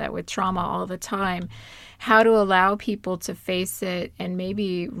think about that with trauma all the time, how to allow people to face it and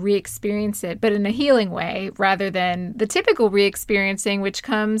maybe re-experience it, but in a healing way rather than the typical re-experiencing, which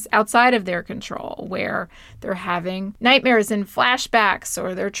comes outside of their control, where they're having nightmares and flashbacks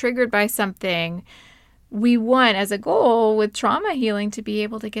or they're triggered by something. We want, as a goal with trauma healing, to be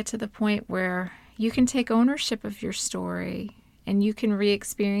able to get to the point where you can take ownership of your story and you can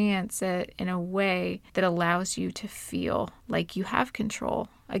re-experience it in a way that allows you to feel like you have control.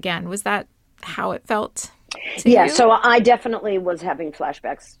 Again, was that how it felt to you? So I definitely was having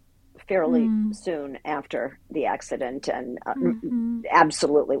flashbacks fairly soon after the accident, and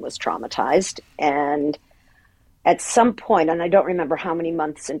absolutely was traumatized. And at some point, and I don't remember how many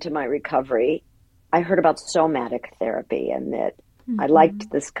months into my recovery, I heard about somatic therapy, and that I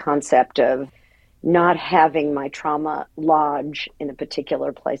liked this concept of not having my trauma lodge in a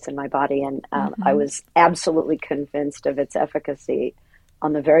particular place in my body. And I was absolutely convinced of its efficacy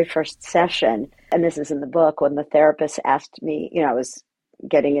on the very first session. And this is in the book, when the therapist asked me, I was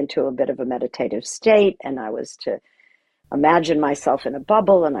getting into a bit of a meditative state, and I was to imagine myself in a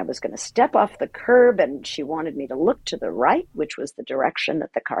bubble, and I was going to step off the curb, and she wanted me to look to the right, which was the direction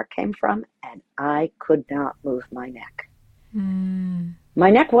that the car came from, and I could not move my neck. My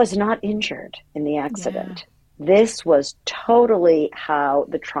neck was not injured in the accident. Yeah. This was totally how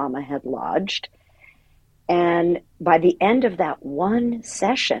the trauma had lodged. And by the end of that one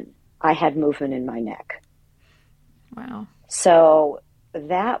session, I had movement in my neck. Wow. So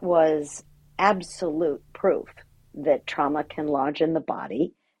that was absolute proof that trauma can lodge in the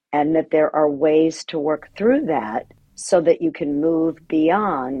body and that there are ways to work through that so that you can move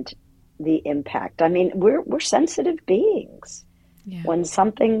beyond the impact. I mean, we're sensitive beings. Yeah. When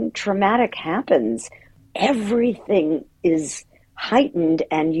something traumatic happens, everything is heightened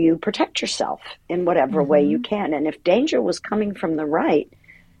and you protect yourself in whatever way you can. And if danger was coming from the right,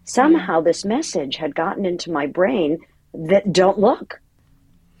 somehow this message had gotten into my brain that don't look.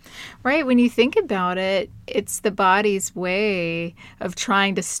 Right. When you think about it, it's the body's way of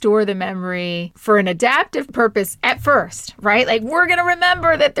trying to store the memory for an adaptive purpose at first, right? Like, we're going to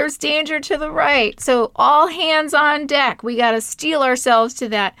remember that there's danger to the right. So all hands on deck. We got to steel ourselves to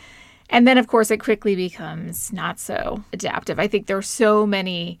that. And then, of course, it quickly becomes not so adaptive. I think there are so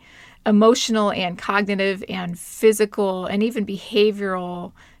many emotional and cognitive and physical and even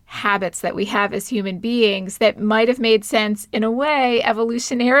behavioral habits that we have as human beings that might have made sense in a way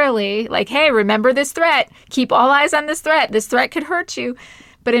evolutionarily, like, hey, remember this threat, keep all eyes on this threat could hurt you.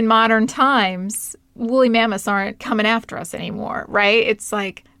 But in modern times, woolly mammoths aren't coming after us anymore, right? It's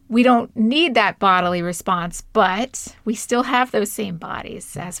like we don't need that bodily response, but we still have those same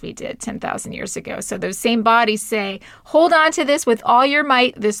bodies as we did 10,000 years ago. So those same bodies say, hold on to this with all your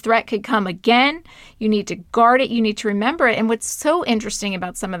might. This threat could come again. You need to guard it. You need to remember it. And what's so interesting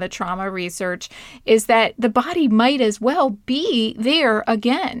about some of the trauma research is that the body might as well be there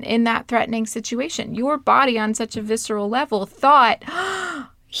again in that threatening situation. Your body on such a visceral level thought,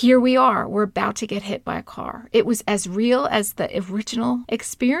 here we are. We're about to get hit by a car. It was as real as the original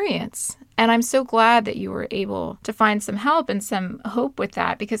experience. And I'm so glad that you were able to find some help and some hope with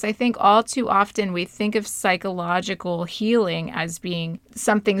that, because I think all too often we think of psychological healing as being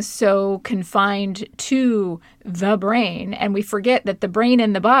something so confined to the brain. And we forget that the brain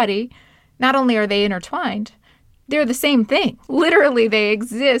and the body, not only are they intertwined, they're the same thing. Literally, they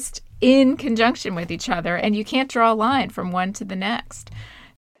exist in conjunction with each other, and you can't draw a line from one to the next.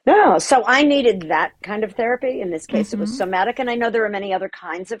 No, so I needed that kind of therapy. In this case, it was somatic. And I know there are many other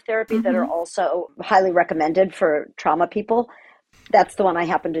kinds of therapy that are also highly recommended for trauma people. That's the one I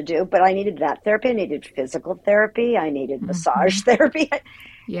happen to do. But I needed that therapy. I needed physical therapy. I needed massage therapy.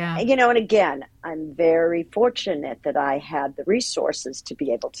 Yeah. You know, and again, I'm very fortunate that I had the resources to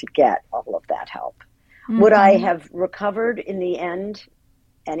be able to get all of that help. Would I have recovered in the end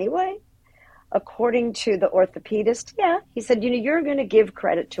anyway? According to the orthopedist, yeah, he said, you know, you're going to give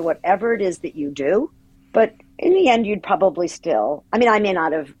credit to whatever it is that you do, but in the end, you'd probably still, I mean, I may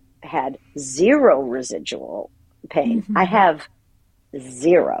not have had zero residual pain. I have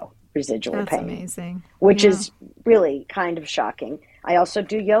zero residual pain. That's amazing. Which is really kind of shocking. I also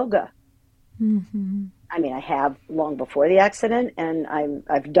do yoga. I mean, I have long before the accident, and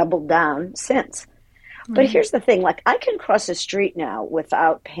I've doubled down since. But here's the thing, like, I can cross a street now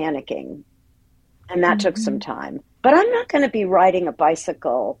without panicking. And that took some time. But I'm not going to be riding a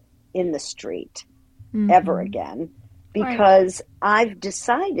bicycle in the street ever again, because I've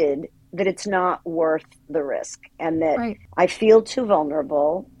decided that it's not worth the risk, and that I feel too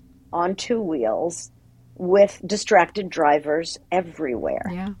vulnerable on two wheels with distracted drivers everywhere.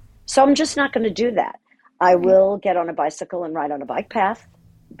 Yeah. So I'm just not going to do that. I will get on a bicycle and ride on a bike path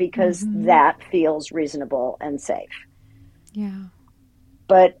because that feels reasonable and safe. Yeah.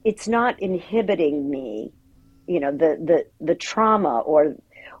 But it's not inhibiting me. You know, the trauma or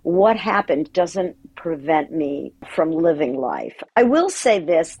what happened doesn't prevent me from living life. I will say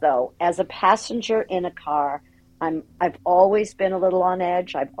this, though, as a passenger in a car, I've always been a little on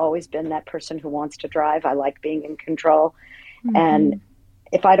edge. I've always been that person who wants to drive. I like being in control. And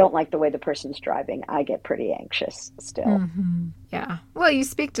if I don't like the way the person's driving, I get pretty anxious still. Yeah. Well, you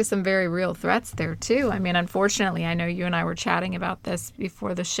speak to some very real threats there, too. I mean, unfortunately, I know you and I were chatting about this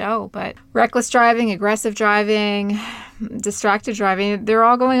before the show, but reckless driving, aggressive driving, distracted driving, they're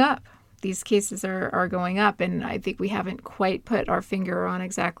all going up. These cases are going up, and I think we haven't quite put our finger on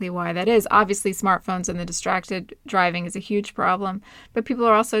exactly why that is. Obviously, smartphones and the distracted driving is a huge problem, but people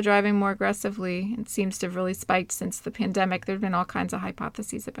are also driving more aggressively. It seems to have really spiked since the pandemic. There have been all kinds of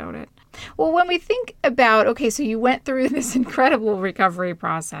hypotheses about it. Well, when we think about, okay, so you went through this incredible recovery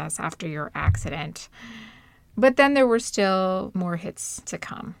process after your accident, but then there were still more hits to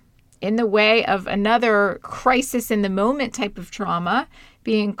come in the way of another crisis in the moment type of trauma,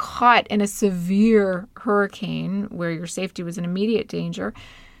 being caught in a severe hurricane where your safety was in immediate danger.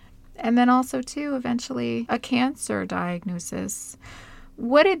 And then also, too, eventually a cancer diagnosis.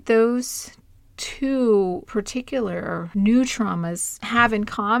 What did those two particular new traumas have in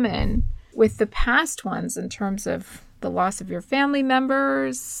common with the past ones in terms of the loss of your family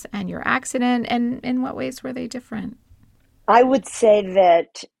members and your accident? And in what ways were they different? I would say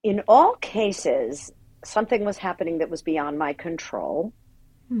that in all cases, something was happening that was beyond my control,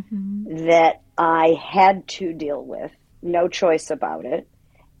 that I had to deal with, no choice about it,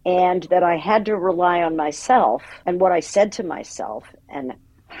 and that I had to rely on myself and what I said to myself and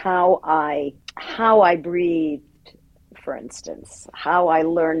how I breathed, for instance, how I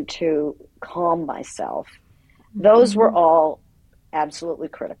learned to calm myself. Those were all absolutely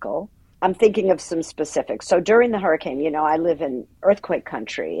critical. I'm thinking of some specifics. So during the hurricane, I live in earthquake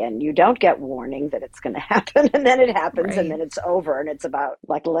country, and you don't get warning that it's going to happen, and then it happens, Right. and then it's over, and it's about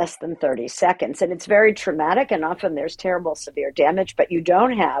like less than 30 seconds. And it's very traumatic, and often there's terrible, severe damage, but you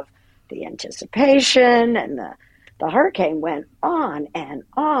don't have the anticipation, and the hurricane went on and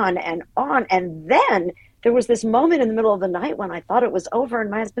on and on. And then there was this moment in the middle of the night when I thought it was over, and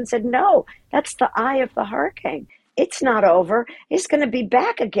my husband said, no, that's the eye of the hurricane. It's not over. It's going to be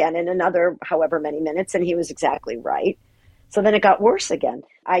back again in another however many minutes. And he was exactly right. So then it got worse again.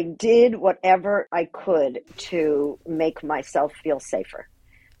 I did whatever I could to make myself feel safer.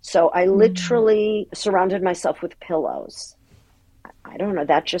 So I literally surrounded myself with pillows. I don't know,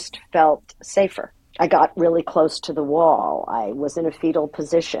 that just felt safer. I got really close to the wall. I was in a fetal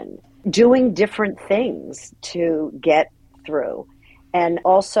position, doing different things to get through. And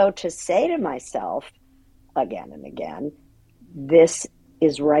also to say to myself, again and again, this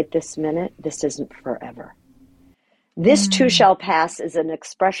is right this minute. This isn't forever. This too shall pass is an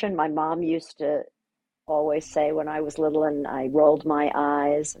expression my mom used to always say when I was little, and I rolled my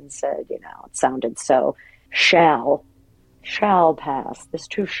eyes and said, it sounded so shall pass. This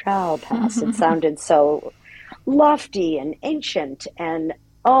too shall pass. It sounded so lofty and ancient. And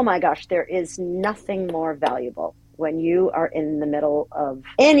oh my gosh, there is nothing more valuable when you are in the middle of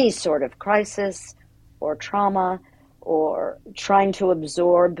any sort of crisis or trauma, or trying to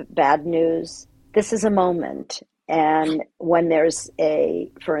absorb bad news. This is a moment. And when there's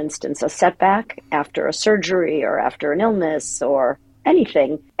for instance, a setback after a surgery or after an illness or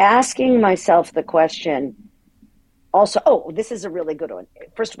anything, asking myself the question, also, this is a really good one.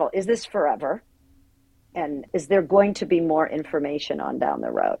 First of all, is this forever? And is there going to be more information on down the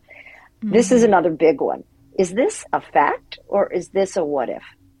road? This is another big one. Is this a fact or is this a what if?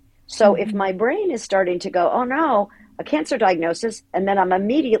 So if my brain is starting to go, oh no, a cancer diagnosis, and then I'm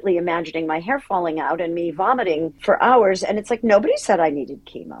immediately imagining my hair falling out and me vomiting for hours, and it's like, nobody said I needed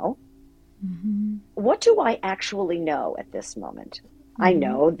chemo. What do I actually know at this moment? I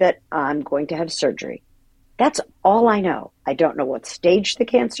know that I'm going to have surgery. That's all I know. I don't know what stage the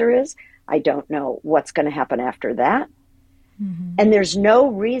cancer is. I don't know what's going to happen after that. And there's no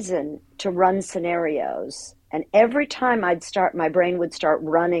reason to run scenarios. And every time my brain would start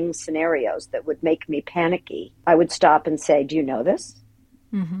running scenarios that would make me panicky, I would stop and say, do you know this?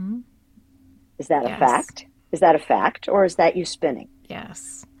 Is that a fact? Is that a fact? Or is that you spinning?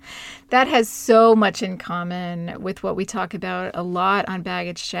 Yes. That has so much in common with what we talk about a lot on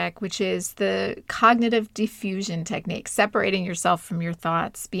Baggage Check, which is the cognitive diffusion technique, separating yourself from your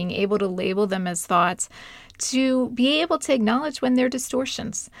thoughts, being able to label them as thoughts, to be able to acknowledge when they're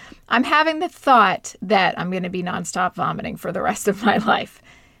distortions. I'm having the thought that I'm going to be nonstop vomiting for the rest of my life.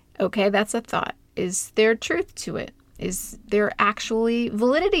 Okay, that's a thought. Is there truth to it? Is there actually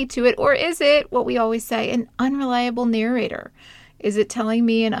validity to it? Or is it, what we always say, an unreliable narrator? Is it telling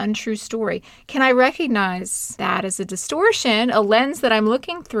me an untrue story? Can I recognize that as a distortion, a lens that I'm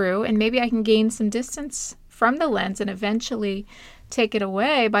looking through, and maybe I can gain some distance from the lens and eventually take it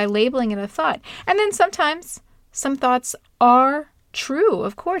away by labeling it a thought? And then sometimes some thoughts are true.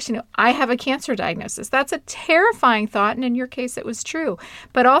 Of course, I have a cancer diagnosis. That's a terrifying thought. And in your case, it was true.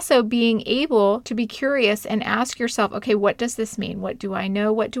 But also being able to be curious and ask yourself, okay, what does this mean? What do I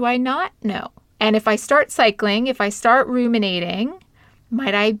know? What do I not know? And if I start cycling, if I start ruminating,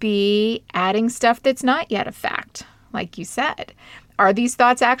 might I be adding stuff that's not yet a fact? Like you said, are these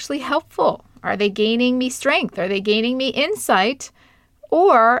thoughts actually helpful? Are they gaining me strength? Are they gaining me insight?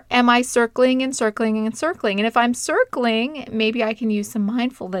 Or am I circling and circling and circling? And if I'm circling, maybe I can use some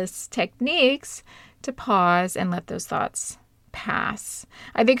mindfulness techniques to pause and let those thoughts pass.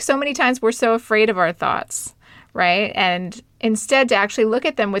 I think so many times we're so afraid of our thoughts, right? And instead to actually look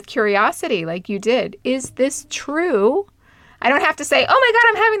at them with curiosity like you did. Is this true? I don't have to say, oh my God,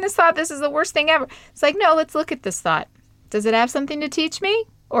 I'm having this thought. This is the worst thing ever. It's like, no, let's look at this thought. Does it have something to teach me?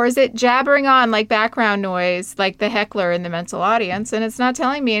 Or is it jabbering on like background noise, like the heckler in the mental audience, and it's not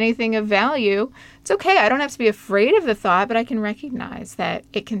telling me anything of value? It's okay. I don't have to be afraid of the thought, but I can recognize that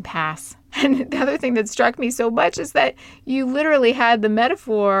it can pass. And the other thing that struck me so much is that you literally had the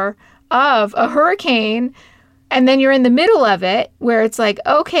metaphor of a hurricane, and then you're in the middle of it where it's like,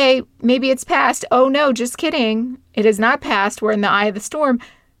 okay, maybe it's passed. Oh no, just kidding. It is not passed. We're in the eye of the storm.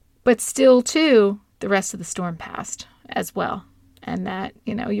 But still, too, the rest of the storm passed as well. And that,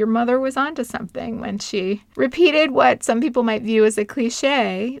 your mother was onto something when she repeated what some people might view as a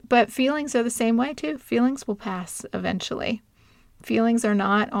cliche, but feelings are the same way, too. Feelings will pass eventually. Feelings are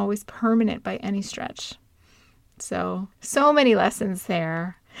not always permanent by any stretch. So many lessons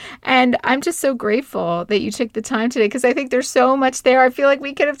there. And I'm just so grateful that you took the time today because I think there's so much there. I feel like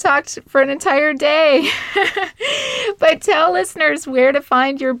we could have talked for an entire day. But tell listeners where to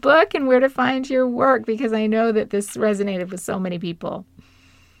find your book and where to find your work because I know that this resonated with so many people.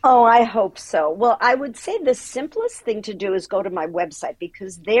 Oh, I hope so. Well, I would say the simplest thing to do is go to my website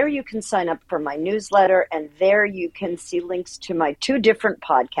because there you can sign up for my newsletter and there you can see links to my 2 different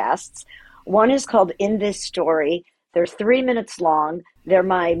podcasts. One is called In This Story. They're 3 minutes long. They're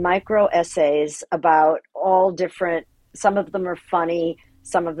my micro essays about all different, some of them are funny,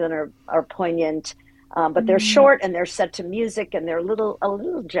 some of them are poignant, but they're short and they're set to music and they're a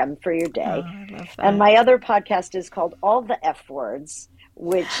little gem for your day. Oh, I love that. And my other podcast is called All the F Words,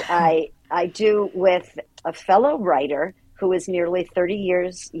 which I do with a fellow writer who is nearly 30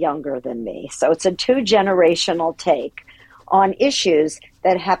 years younger than me. So it's a 2-generational take on issues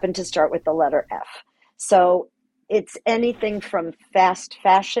that happen to start with the letter F. So it's anything from fast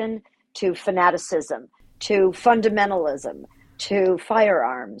fashion to fanaticism, to fundamentalism, to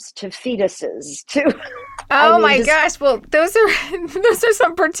firearms, to fetuses, to... Gosh. Well, those are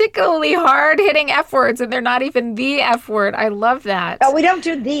some particularly hard-hitting F words, and they're not even the F word. I love that. Oh, we don't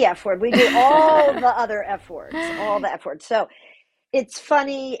do the F word. We do all the other F words, all the F words. So it's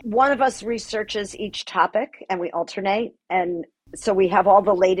funny. One of us researches each topic, and we alternate, and so we have all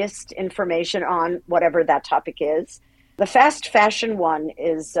the latest information on whatever that topic is. The fast fashion one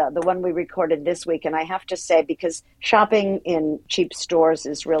is the one we recorded this week. And I have to say, because shopping in cheap stores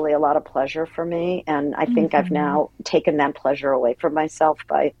is really a lot of pleasure for me. And I think I've now taken that pleasure away from myself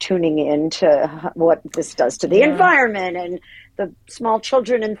by tuning into what this does to the environment and the small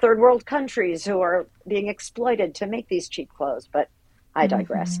children in third world countries who are being exploited to make these cheap clothes. But I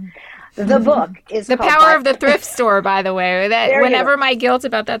digress. The book is The called Power of the Thrift Store, by the way. That There you whenever go. my guilt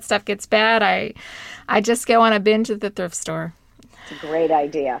about that stuff gets bad, I just go on a binge at the thrift store. It's a great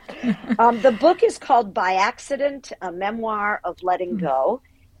idea. The book is called By Accident, a Memoir of Letting Go.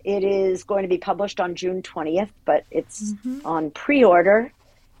 It is going to be published on June 20th, but it's on pre-order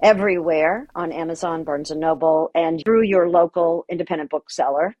everywhere on Amazon, Barnes & Noble, and through your local independent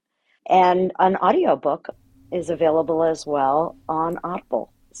bookseller. And an audiobook is available as well on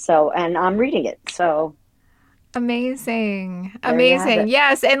Audible. So, and I'm reading it. So Amazing. There you have Amazing. it.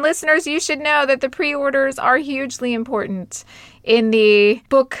 Yes. And listeners, you should know that the pre-orders are hugely important in the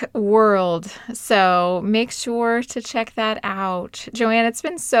book world. So make sure to check that out. Joanne, it's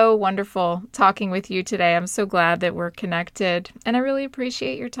been so wonderful talking with you today. I'm so glad that we're connected, and I really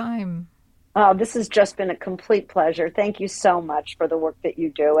appreciate your time. Oh, this has just been a complete pleasure. Thank you so much for the work that you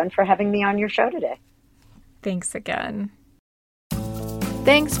do and for having me on your show today. Thanks again.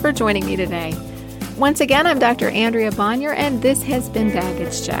 Thanks for joining me today. Once again, I'm Dr. Andrea Bonnier, and this has been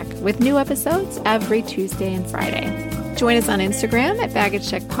Baggage Check, with new episodes every Tuesday and Friday. Join us on Instagram at Baggage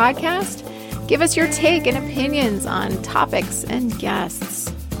Check Podcast. Give us your take and opinions on topics and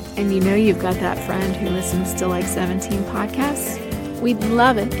guests. And you know you've got that friend who listens to like 17 podcasts. We'd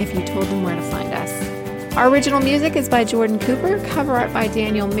love it if you told them where to find us. Our original music is by Jordan Cooper, cover art by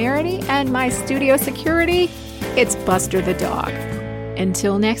Daniel Merity, and my studio security, it's Buster the dog.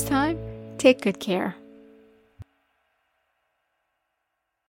 Until next time, take good care.